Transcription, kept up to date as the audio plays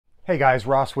Hey guys,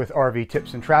 Ross with RV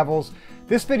Tips and Travels.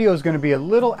 This video is going to be a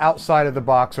little outside of the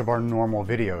box of our normal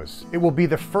videos. It will be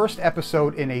the first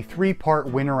episode in a 3-part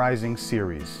winterizing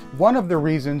series. One of the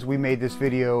reasons we made this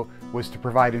video was to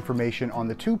provide information on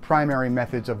the 2 primary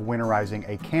methods of winterizing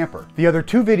a camper. The other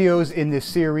 2 videos in this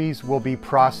series will be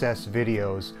process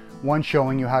videos, one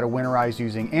showing you how to winterize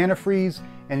using antifreeze,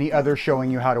 and the other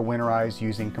showing you how to winterize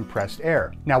using compressed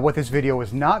air. Now, what this video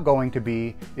is not going to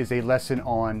be is a lesson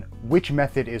on which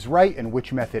method is right and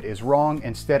which method is wrong.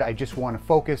 Instead, I just want to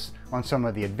focus on some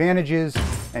of the advantages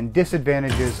and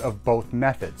disadvantages of both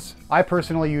methods. I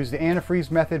personally use the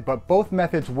antifreeze method, but both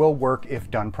methods will work if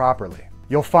done properly.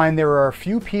 You'll find there are a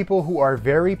few people who are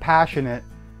very passionate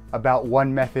about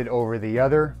one method over the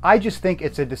other. I just think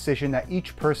it's a decision that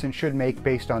each person should make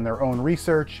based on their own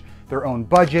research, their own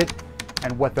budget,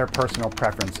 and what their personal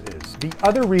preference is. The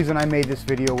other reason I made this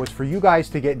video was for you guys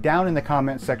to get down in the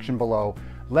comment section below.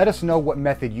 Let us know what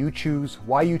method you choose,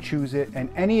 why you choose it,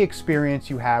 and any experience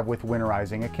you have with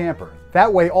winterizing a camper.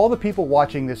 That way, all the people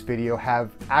watching this video have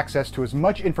access to as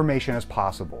much information as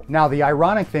possible. Now, the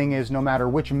ironic thing is, no matter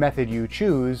which method you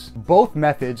choose, both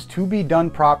methods, to be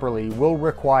done properly, will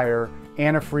require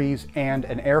antifreeze and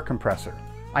an air compressor.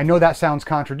 I know that sounds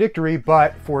contradictory,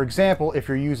 but for example, if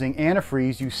you're using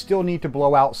antifreeze, you still need to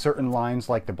blow out certain lines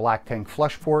like the black tank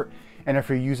flush port, and if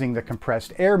you're using the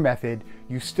compressed air method,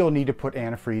 you still need to put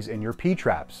antifreeze in your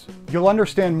P-traps. You'll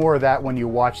understand more of that when you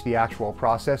watch the actual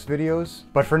process videos,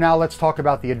 but for now, let's talk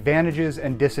about the advantages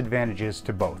and disadvantages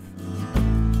to both.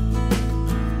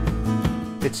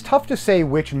 It's tough to say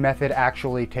which method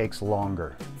actually takes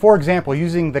longer. For example,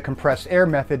 using the compressed air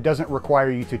method doesn't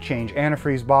require you to change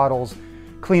antifreeze bottles,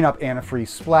 clean up antifreeze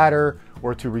splatter,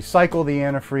 or to recycle the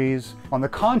antifreeze. On the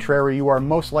contrary, you are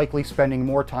most likely spending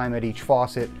more time at each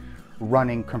faucet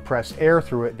running compressed air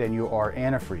through it than you are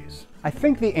antifreeze. I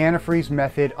think the antifreeze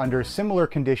method under similar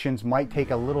conditions might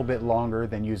take a little bit longer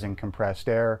than using compressed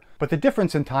air, but the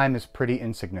difference in time is pretty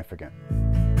insignificant.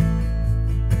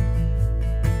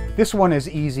 This one is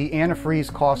easy.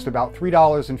 Antifreeze costs about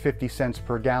 $3.50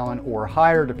 per gallon or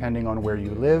higher depending on where you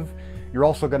live. You're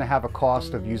also going to have a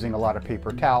cost of using a lot of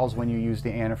paper towels when you use the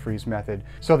antifreeze method.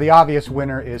 So the obvious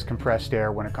winner is compressed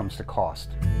air when it comes to cost.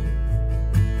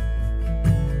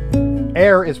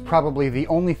 Air is probably the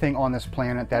only thing on this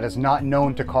planet that is not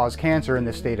known to cause cancer in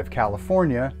the state of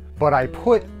California, but I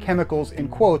put chemicals in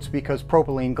quotes because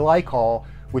propylene glycol,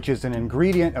 which is an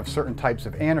ingredient of certain types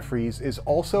of antifreeze, is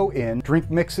also in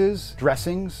drink mixes,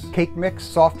 dressings, cake mix,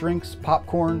 soft drinks,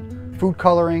 popcorn, food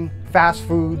coloring, fast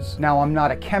foods. Now, I'm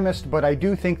not a chemist, but I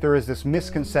do think there is this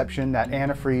misconception that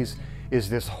antifreeze is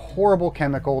this horrible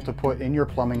chemical to put in your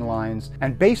plumbing lines,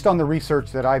 and based on the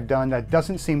research that I've done, that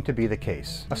doesn't seem to be the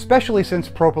case, especially since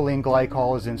propylene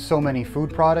glycol is in so many food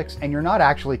products and you're not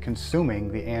actually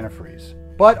consuming the antifreeze.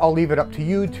 But I'll leave it up to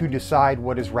you to decide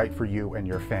what is right for you and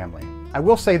your family. I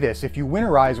will say this, if you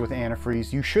winterize with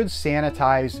antifreeze, you should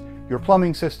sanitize your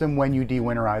plumbing system when you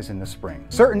de-winterize in the spring.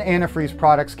 Certain antifreeze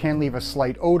products can leave a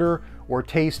slight odor or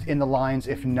taste in the lines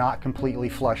if not completely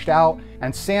flushed out,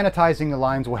 and sanitizing the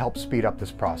lines will help speed up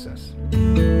this process.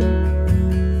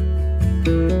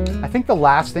 I think the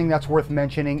last thing that's worth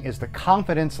mentioning is the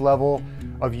confidence level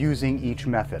of using each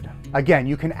method. Again,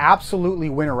 you can absolutely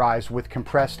winterize with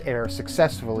compressed air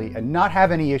successfully and not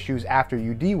have any issues after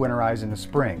you de-winterize in the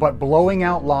spring, but blowing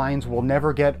out lines will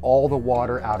never get all the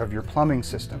water out of your plumbing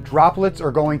system. Droplets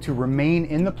are going to remain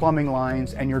in the plumbing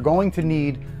lines, and you're going to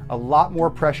need a lot more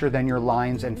pressure than your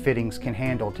lines and fittings can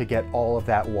handle to get all of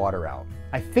that water out.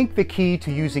 I think the key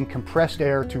to using compressed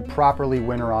air to properly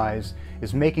winterize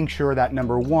is making sure that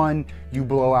number 1, you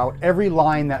blow out every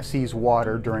line that sees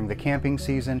water during the camping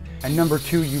season, and number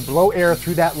 2, you blow air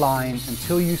through that line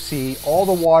until you see all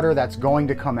the water that's going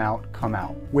to come out.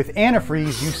 With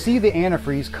antifreeze, you see the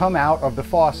antifreeze come out of the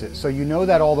faucet, so you know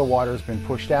that all the water has been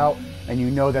pushed out, and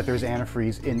you know that there's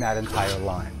antifreeze in that entire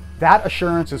line. That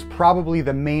assurance is probably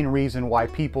the main reason why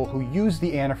people who use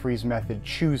the antifreeze method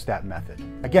choose that method.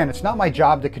 Again, it's not my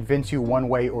job to convince you one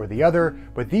way or the other,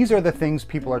 but these are the things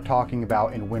people are talking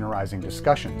about in winterizing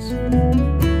discussions.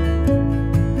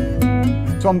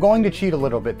 So I'm going to cheat a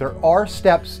little bit. There are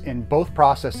steps in both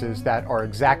processes that are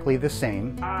exactly the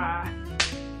same.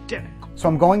 Identical. So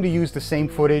I'm going to use the same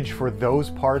footage for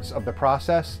those parts of the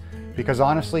process, because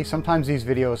honestly, sometimes these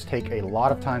videos take a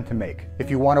lot of time to make. If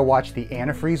you want to watch the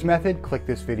antifreeze method, click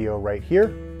this video right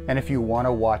here. And if you want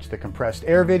to watch the compressed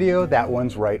air video, that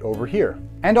one's right over here.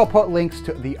 And I'll put links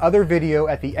to the other video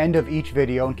at the end of each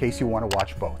video in case you want to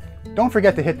watch both. Don't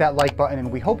forget to hit that like button,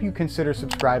 and we hope you consider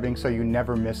subscribing so you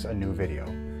never miss a new video.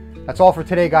 That's all for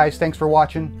today, guys. Thanks for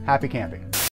watching. Happy camping.